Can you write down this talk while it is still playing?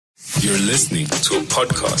You're listening to a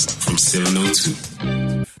podcast from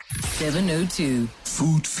 702. 702.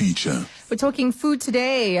 Food Feature. We're talking food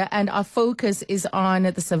today, and our focus is on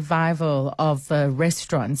the survival of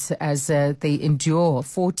restaurants as they endure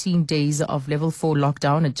 14 days of level 4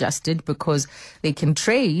 lockdown, adjusted because they can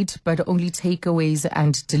trade, but only takeaways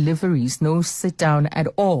and deliveries, no sit down at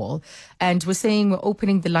all. And we're saying we're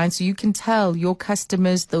opening the line so you can tell your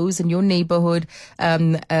customers, those in your neighborhood,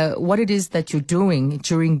 what it is that you're doing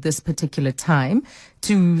during this particular time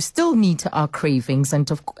to still meet our cravings and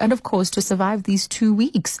of course to survive these 2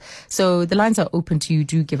 weeks. So the lines are open to you.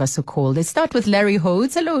 Do give us a call. Let's start with Larry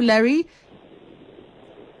Hodes. Hello, Larry.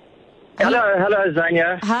 Hello,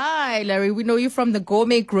 Zania. Hi, Larry. We know you from the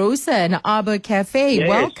Gourmet Grocer and Arbor Cafe. Yes.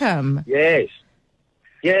 Welcome. Yes.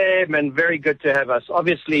 Yeah, man, very good to have us.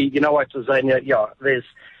 Obviously, you know what, Zania,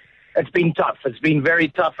 it's been tough. It's been very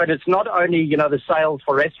tough. And it's not only, the sales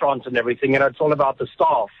for restaurants and everything, it's all about the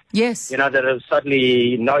staff. Yes. That have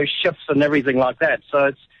suddenly no shifts and everything like that. So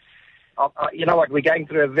it's, you know what, we're going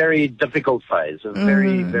through a very difficult phase,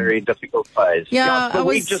 very, very difficult phase. Yeah, so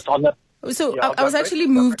we're just on the... So I was actually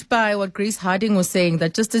moved by what Grace Harding was saying,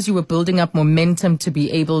 that just as you were building up momentum to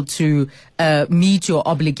be able to meet your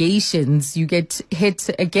obligations, you get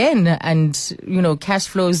hit again and, cash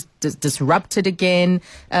flows disrupted again,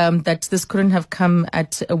 that this couldn't have come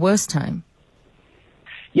at a worse time.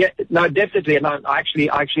 Yeah, no, definitely. And I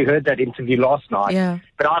actually heard that interview last night. Yeah.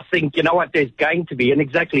 But I think, there's going to be, and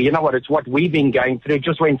exactly, it's what we've been going through,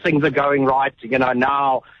 just when things are going right,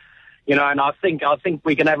 now... and I think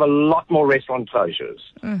we're going to have a lot more restaurant closures.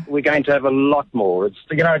 We're going to have a lot more. It's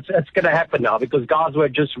it's going to happen now because guys were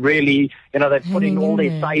just really, they're putting all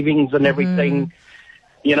their savings and everything,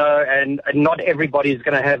 and not everybody's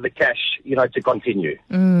going to have the cash, to continue.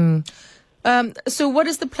 So what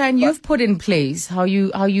is the plan you've put in place? How do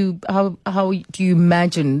you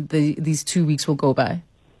imagine these 2 weeks will go by?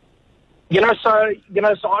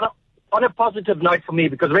 On a positive note for me,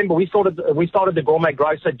 because remember we started the Gourmet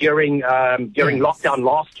Grocer during lockdown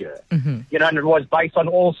last year, and it was based on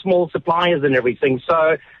all small suppliers and everything.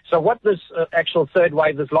 So what this actual third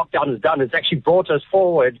wave, this lockdown has done, is actually brought us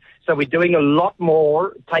forward. So we're doing a lot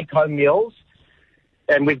more take-home meals,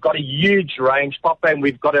 and we've got a huge range, Papa, and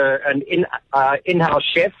we've got an in-house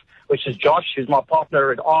chef, which is Josh, who's my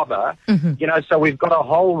partner at Arbor. So we've got a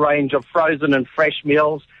whole range of frozen and fresh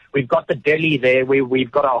meals. We've got the deli there where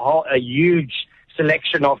we've got a huge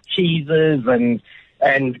selection of cheeses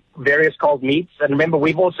and various cold meats. And remember,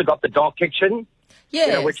 we've also got the Dark Kitchen,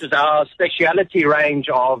 which is our specialty range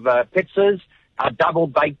of pizzas, our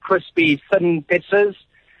double-baked, crispy, thin pizzas.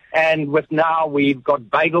 And now we've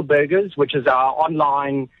got Bagel Burgers, which is our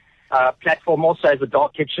online platform also as a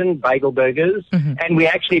Dark Kitchen, Bagel Burgers. And we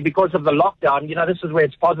actually, because of the lockdown, this is where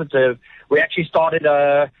it's positive, we actually started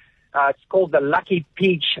it's called the Lucky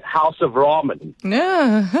Peach House of Ramen,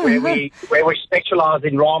 where we specialize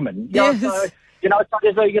in ramen. Yes. So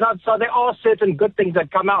there are certain good things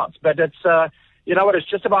that come out, but it's it's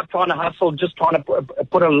just about trying to hustle, just trying to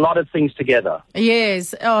put a lot of things together.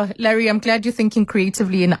 Yes. Oh, Larry, I'm glad you're thinking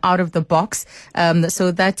creatively and out of the box.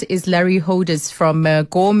 So that is Larry Hodes from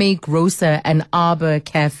Gourmet Grocer and Arbor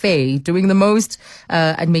Cafe, doing the most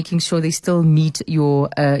and making sure they still meet your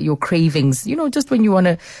cravings. Just when you want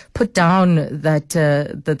to put down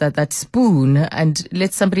that spoon and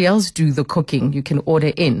let somebody else do the cooking, you can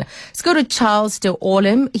order in. Let's go to Charles de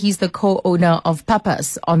Orlem. He's the co-owner of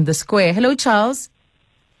Papas on the Square. Hello, Charles.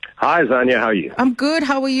 Hi, Zania. How are you? I'm good.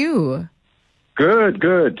 How are you? Good.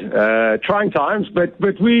 Trying times, but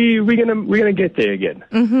we're gonna get there again.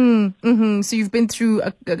 So you've been through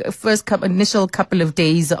a initial couple of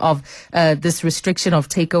days of this restriction of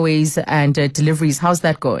takeaways and deliveries. How's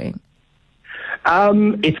that going?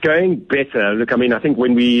 It's going better. Look, I think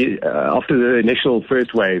when we after the initial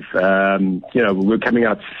first wave, we're coming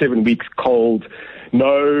out 7 weeks cold.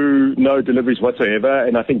 No deliveries whatsoever,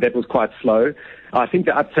 and I think that was quite slow. I think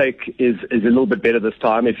the uptake is a little bit better this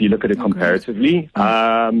time if you look at it comparatively.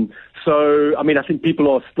 So, I think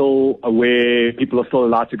people are still aware. People are still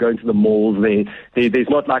allowed to go into the malls. There's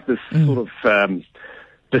not like this sort of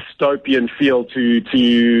dystopian feel to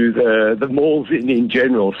the malls in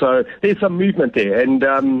general. So there's some movement there. And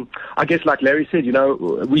I guess like Larry said,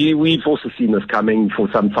 we've also seen this coming for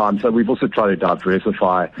some time. So we've also tried to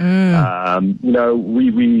diversify.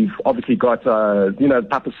 We've obviously got,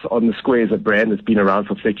 Papas on the Square is a brand that's been around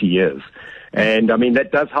for 30 years. And I mean,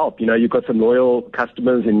 that does help. You know, you've got some loyal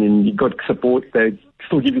customers and you've got support. They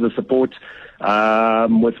still give you the support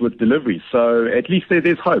with delivery. So at least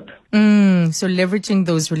there's hope. So leveraging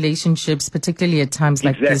those relationships, particularly at times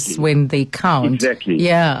like this when they count. Exactly.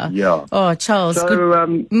 Yeah. Yeah. Oh, Charles. So,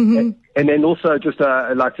 good. And then also just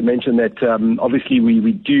I'd like to mention that obviously we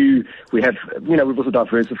have, you know, we've also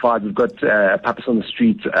diversified. We've got Papas on the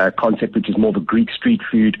Street concept, which is more of a Greek street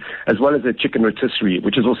food, as well as a chicken rotisserie,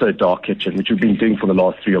 which is also a dark kitchen, which we've been doing for the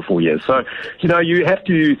last 3 or 4 years. So, you know, you have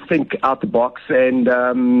to think out the box, and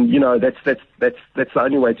you know, that's the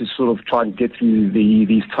only way to sort of try and get through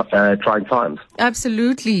these trying times.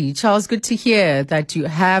 Absolutely. Charles, good to hear that you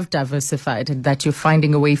have diversified and that you're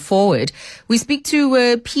finding a way forward. We speak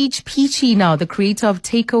to Peachy now, the creator of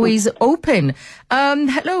Takeaways Open.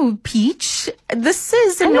 Hello, Peach. This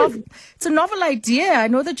is it's a novel idea. I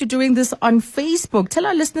know that you're doing this on Facebook. Tell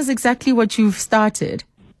our listeners exactly what you've started.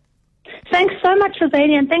 Thanks so much,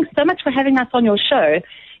 Rosalie, and thanks so much for having us on your show.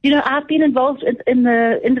 You know, I've been involved in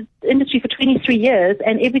the industry for 23 years,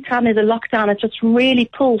 and every time there's a lockdown, it just really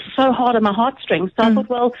pulls so hard on my heartstrings. So I thought,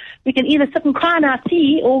 well, we can either sit and cry in our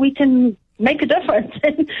tea, or we can make a difference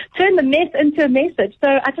and turn the mess into a message. So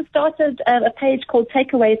I just started a page called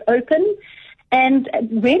Takeaways Open, and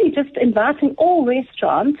really just inviting all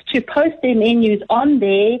restaurants to post their menus on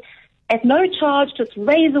there at no charge, just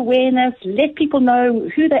raise awareness, let people know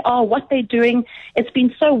who they are, what they're doing. It's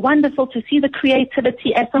been so wonderful to see the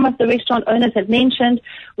creativity, as some of the restaurant owners have mentioned.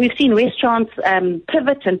 We've seen restaurants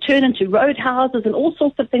pivot and turn into roadhouses and all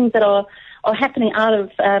sorts of things that are happening out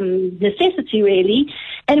of necessity, really.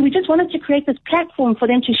 And we just wanted to create this platform for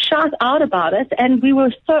them to shout out about it. And we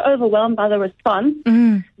were so overwhelmed by the response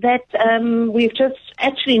that we've just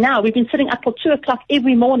actually now, we've been sitting up till 2 o'clock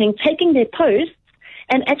every morning, taking their posts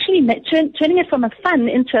and actually turning it from a fun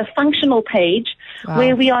into a functional page. Wow.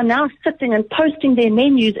 Where we are now sitting and posting their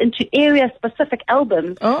menus into area-specific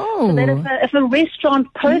albums. Oh. So that if a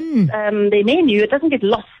restaurant posts their menu, it doesn't get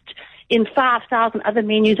lost in 5,000 other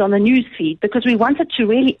menus on the news feed, because we wanted to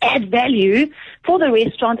really add value for the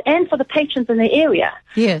restaurant and for the patrons in the area.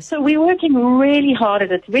 Yes. So we're working really hard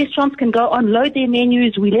at it. Restaurants can go on, load their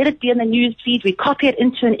menus, we let it be in the news feed, we copy it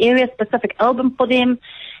into an area-specific album for them,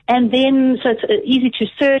 and then so it's easy to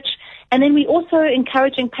search. And then we're also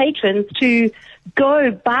encouraging patrons to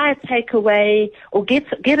go buy a takeaway or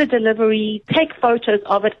get a delivery, take photos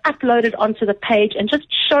of it, upload it onto the page, and just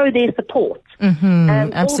show their support.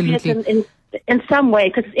 Absolutely. In some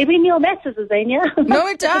way, because every meal matters, Azania. No,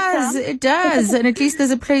 it does. It does. And at least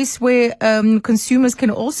there's a place where consumers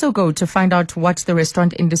can also go to find out what the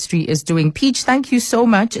restaurant industry is doing. Peach, thank you so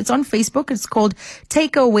much. It's on Facebook. It's called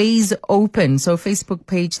Takeaways Open. So a Facebook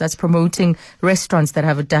page that's promoting restaurants that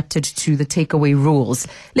have adapted to the takeaway rules.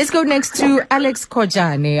 Let's go next to Alex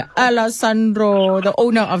Kojane, Alessandro, the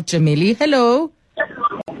owner of Jameli. Hello.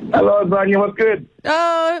 Hello, Zanya. What's good?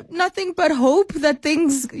 Nothing but hope that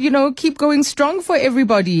things, keep going strong for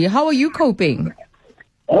everybody. How are you coping?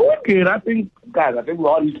 Oh, we're good. I think we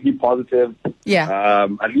all need to be positive. Yeah.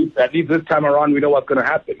 At least this time around, we know what's going to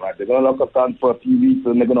happen, right? They're going to lock us down for a few weeks,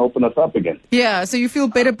 and they're going to open us up again. Yeah. So you feel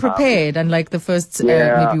better prepared, unlike the first,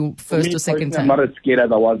 maybe first or second time. I'm not as scared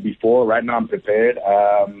as I was before. Right now, I'm prepared.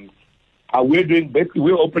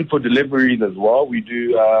 We're open for deliveries as well. We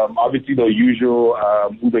do, obviously, the usual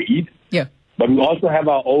Uber Eats. Yeah. But we also have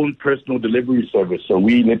our own personal delivery service. So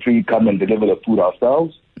we literally come and deliver the food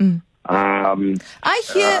ourselves. I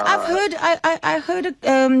heard,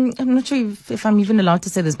 I'm not sure if I'm even allowed to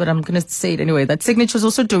say this, but I'm going to say it anyway, that Signature's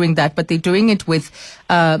also doing that, but they're doing it with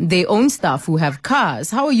their own staff who have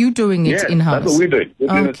cars. How are you doing it in-house? That's what we're doing. We're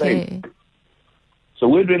doing the same. So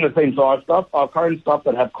we're doing the same. So our current staff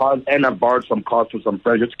that have cars, and I've borrowed some cars from some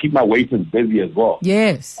friends just to keep my waiters busy as well.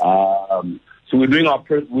 Yes. So we're doing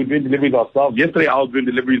deliveries ourselves. Yesterday I was doing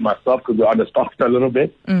deliveries myself because we're understaffed a little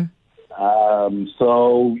bit.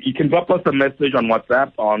 So you can drop us a message on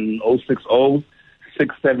WhatsApp on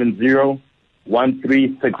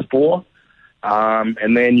 060-670-1364,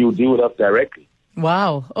 and then you'll deal with us directly.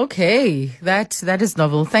 Wow. Okay. That is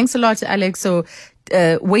novel. Thanks a lot, Alex. So,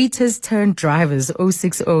 waiters turned drivers,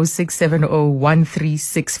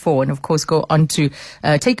 060-670-1364. And of course, go on to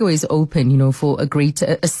Takeaways Open, for a great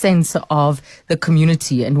a sense of the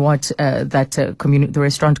community and what the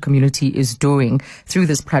restaurant community is doing through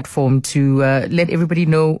this platform to let everybody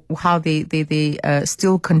know how they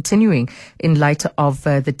still continuing in light of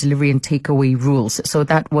the delivery and takeaway rules. So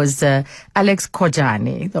that was Alex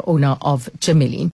Kojane, the owner of Jameli.